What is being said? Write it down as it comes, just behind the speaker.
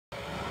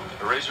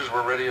The racers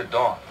were ready at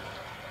dawn.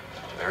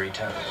 Very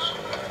tense.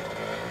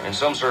 In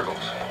some circles.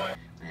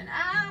 When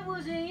I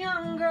was a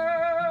young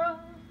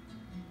girl,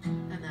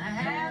 and I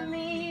had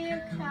me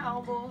a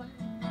cowboy.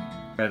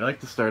 I'd like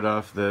to start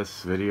off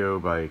this video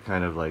by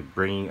kind of like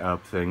bringing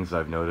up things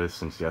I've noticed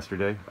since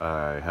yesterday.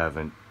 I've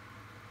been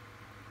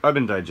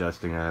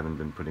digesting, I haven't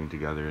been putting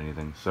together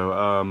anything. So,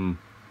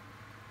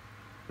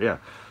 yeah.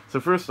 So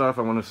first off,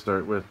 I want to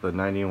start with the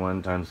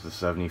 91 times the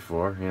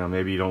 74. You know,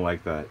 maybe you don't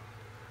like that.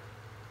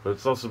 But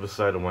it's also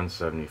beside a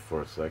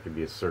 174, so that could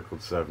be a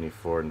circled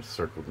 74 and a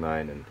circled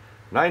 9. And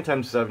 9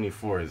 times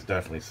 74 is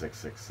definitely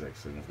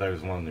 666. And if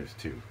there's 1, there's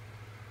 2.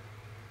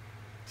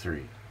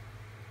 3.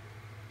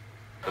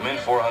 The Mint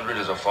 400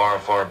 is a far,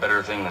 far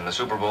better thing than the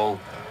Super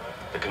Bowl,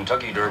 the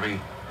Kentucky Derby,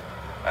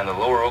 and the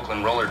Lower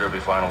Oakland Roller Derby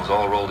finals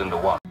all rolled into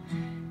one.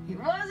 He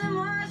wasn't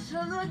much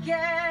to look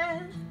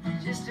at,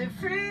 just a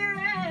free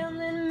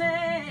rambling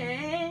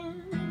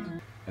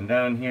man. And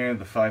down here,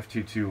 the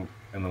 522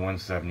 and the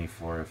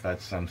 174, if that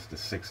sums to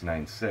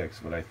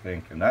 696, what I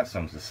think, and that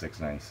sums to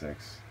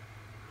 696.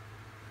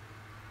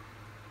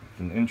 It's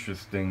an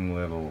interesting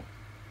little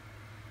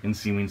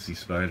incy-wincy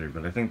spider,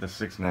 but I think the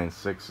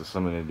 696 has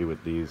something to do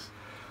with these.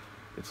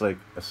 It's like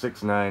a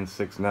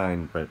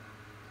 6969, but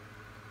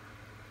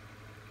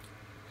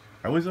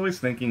I was always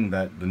thinking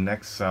that the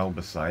next cell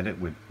beside it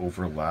would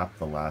overlap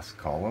the last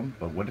column,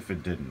 but what if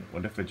it didn't?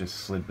 What if it just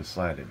slid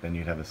beside it? Then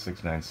you'd have a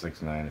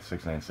 6969, a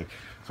 696.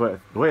 So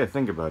the way I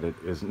think about it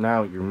is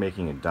now you're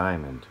making a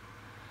diamond.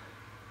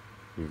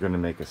 You're going to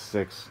make a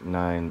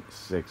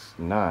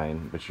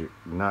 6969, but you're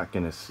not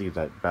going to see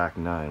that back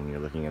 9 when you're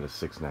looking at a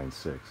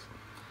 696.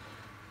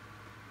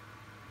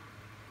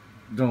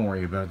 Don't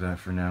worry about that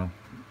for now.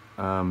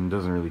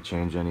 Doesn't really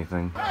change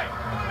anything.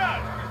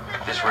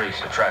 This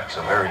race attracts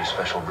a very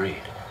special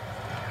breed.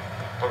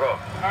 Look up.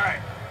 All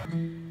right.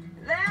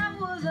 That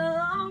was a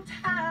long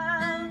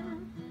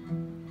time,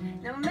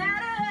 no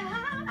matter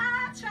how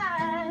I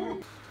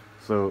tried.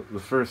 So the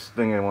first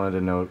thing I wanted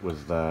to note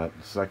was that.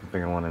 The second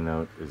thing I want to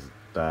note is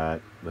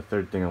that. The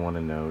third thing I want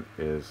to note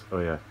is, oh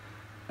yeah,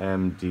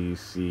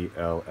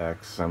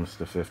 MDCLX sums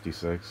to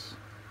 56.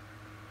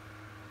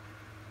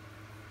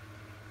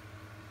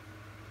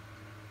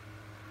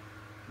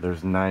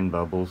 There's 9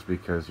 bubbles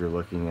because you're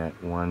looking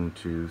at 1,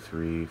 2,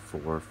 3,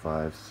 4,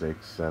 5,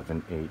 6,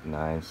 7, 8,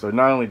 9. So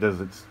not only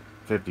does it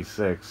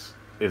 56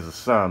 is a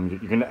sum, you're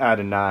going to add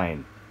a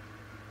 9.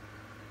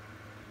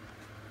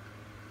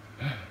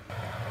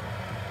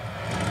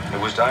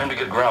 It was time to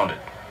get grounded,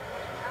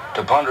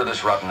 to ponder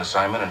this rotten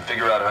assignment and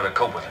figure out how to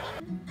cope with it.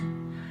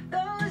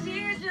 Those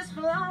years just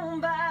flown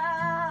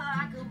by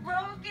like a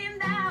broken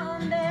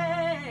down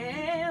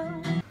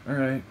dam.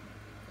 Alright.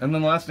 And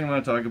then the last thing I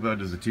want to talk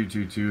about is the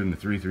 222 and the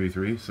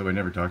 333. So I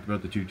never talked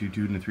about the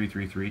 222 and the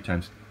 333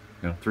 times,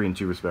 3 and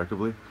 2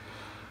 respectively.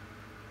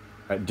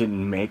 I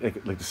didn't make,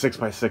 like the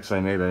 6x6 I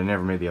made, but I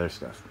never made the other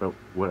stuff. But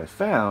what I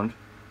found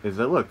is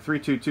that, look,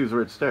 322 is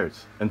where it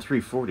starts, and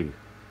 340.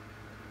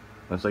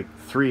 That's like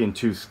 3 and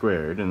 2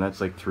 squared, and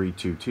that's like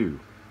 322.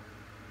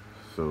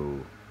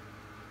 So,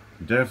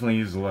 definitely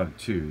use a lot of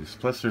 2s.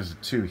 Plus there's a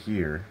 2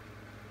 here,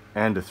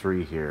 and a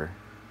 3 here.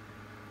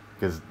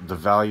 Because the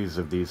values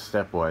of these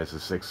stepwise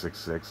is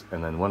 666,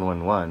 and then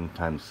 111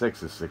 times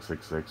 6 is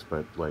 666,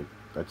 but like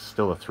that's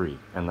still a 3,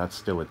 and that's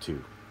still a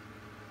 2.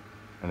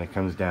 And it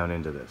comes down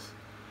into this.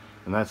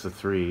 And that's a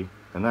 3,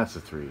 and that's a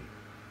 3.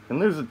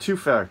 And there's a 2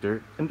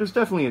 factor, and there's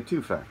definitely a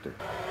 2 factor.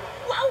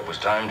 It was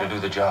time to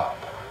do the job.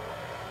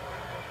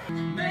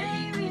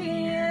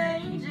 Baby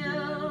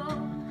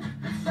angel,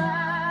 the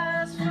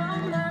fires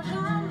from my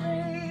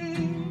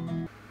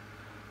memory.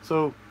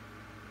 So,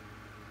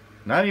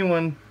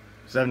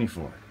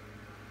 9174.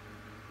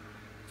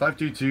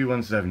 522,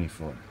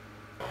 174.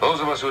 Those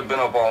of us who had been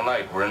up all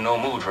night were in no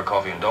mood for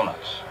coffee and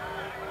donuts.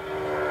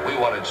 We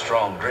wanted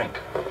strong drink.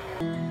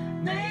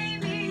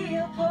 Maybe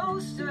a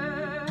poster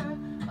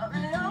of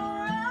an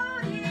old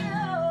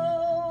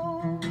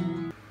rodeo.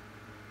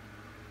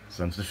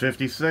 Sums to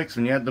 56.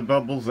 When you add the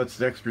bubbles, that's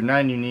the extra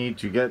 9 you need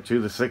to get to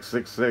the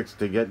 666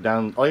 to get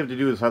down. All you have to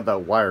do is have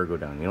that wire go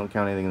down. You don't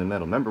count anything in the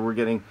middle. Remember, we're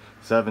getting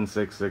 7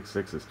 6 6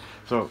 6s.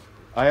 So,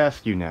 I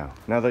ask you now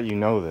that you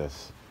know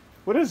this,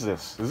 what is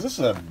this? Is this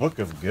a book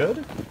of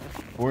good?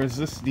 Or is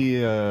this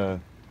this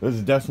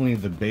is definitely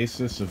the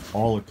basis of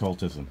all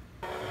occultism?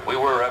 We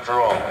were, after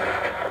all,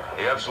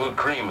 the absolute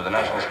cream of the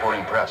national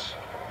sporting press.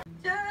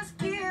 Just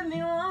give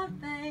me one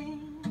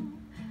thing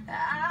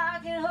I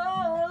can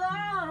hold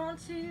on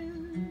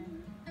to.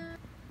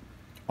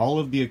 All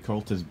of the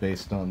occult is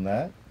based on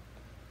that,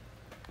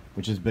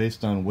 which is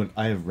based on what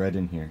I have read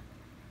in here.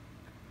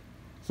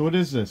 So what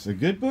is this, a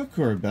good book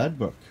or a bad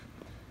book?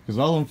 Because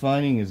all I'm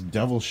finding is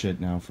devil shit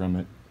now from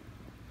it.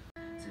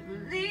 To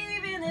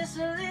believe in this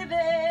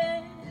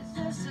living is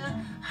just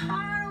a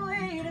hard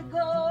way to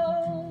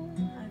go.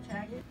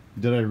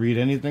 Did I read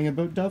anything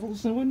about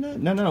devils and whatnot?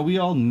 No, we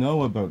all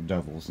know about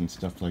devils and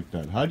stuff like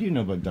that. How do you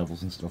know about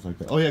devils and stuff like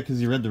that? Oh yeah,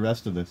 because you read the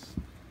rest of this.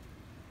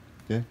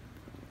 Okay?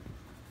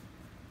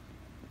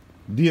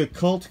 The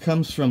occult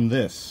comes from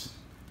this.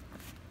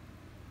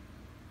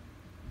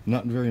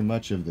 Not very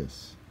much of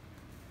this.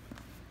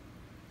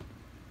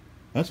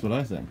 That's what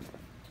I think.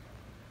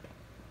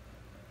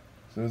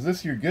 So is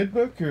this your good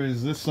book, or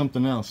is this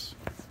something else?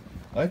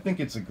 I think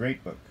it's a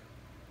great book.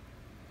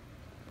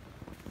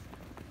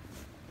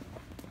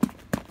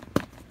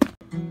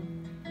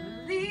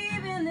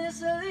 Leaving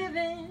this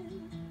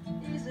living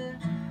is a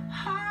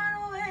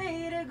hard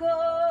way to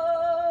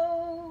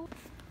go.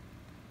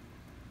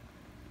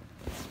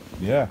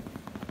 Yeah.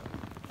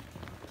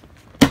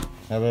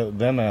 How about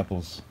them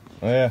apples?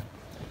 Oh yeah.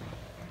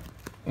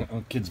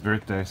 Oh, kid's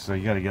birthday, so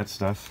you gotta get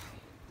stuff.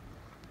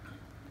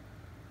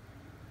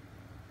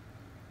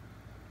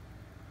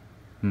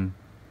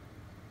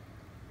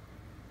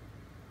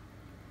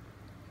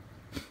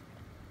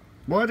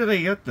 Why did I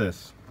get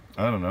this?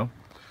 I don't know.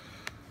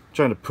 I'm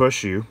trying to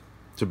push you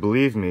to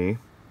believe me.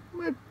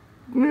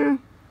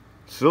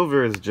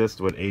 Silver is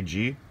just what,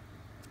 AG?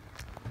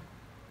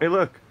 Hey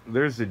look,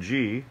 there's a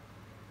G,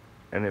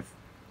 and if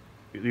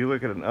you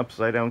look at an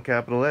upside down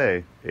capital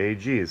A,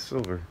 AG is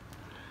silver.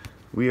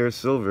 We are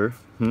silver.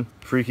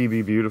 Freaky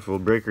be beautiful.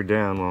 Break her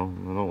down. Well,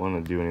 I don't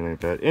want to do anything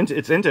like that.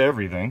 It's into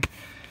everything.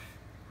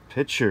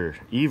 Picture.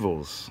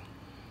 Evils.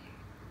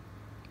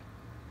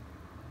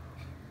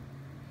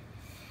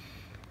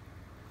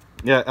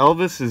 Yeah,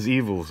 Elvis is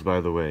evils,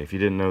 by the way, if you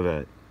didn't know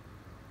that.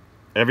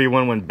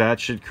 Everyone went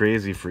batshit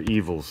crazy for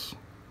evils.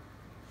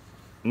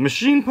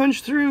 Machine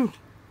Punch Through.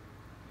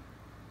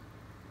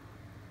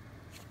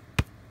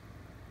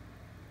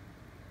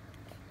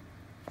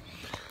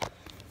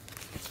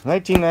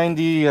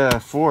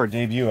 "1994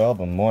 debut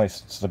album,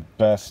 Moist." It's the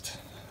best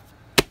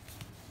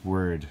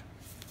word.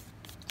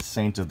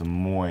 Saint of the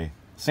moi.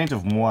 Saint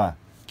of moi.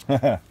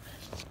 If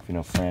you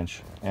know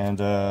French. And,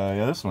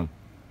 yeah, this one.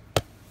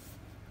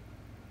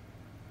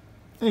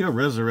 There you go,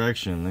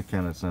 Resurrection. That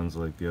kind of sounds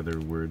like the other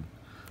word.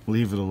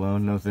 Leave It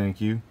Alone, no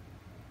thank you.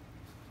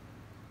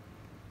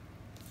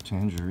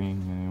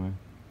 Tangerine, anyway.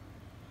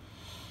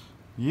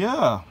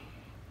 Yeah.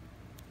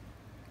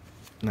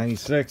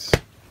 96.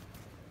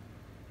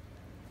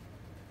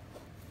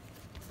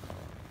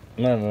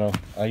 I don't know.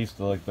 I used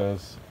to like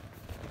those.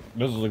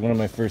 This was like one of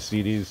my first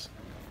CDs.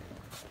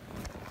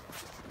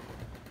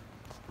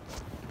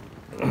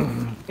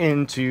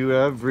 Into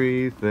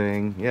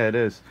everything. Yeah, it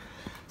is.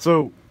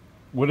 So,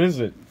 what is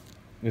it?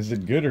 Is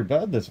it good or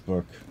bad, this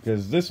book?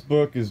 Because this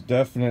book is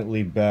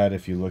definitely bad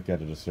if you look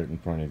at it a certain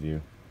point of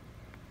view.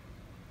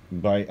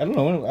 I don't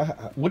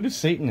know, what do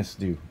Satanists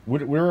do?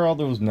 Where are all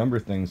those number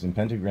things and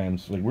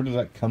pentagrams? Like, where does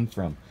that come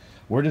from?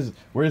 Where's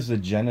the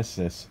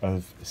genesis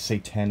of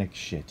satanic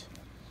shit?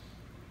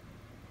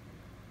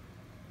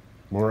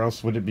 Where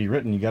else would it be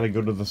written? You gotta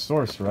go to the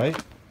source,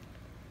 right?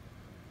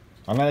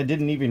 I mean, I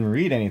didn't even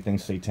read anything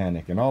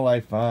satanic, and all I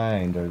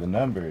find are the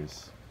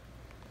numbers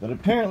that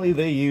apparently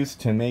they used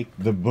to make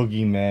the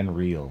boogeyman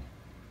real.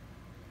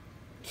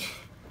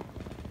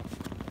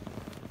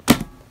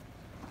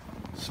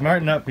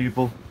 Smarten up,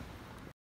 people.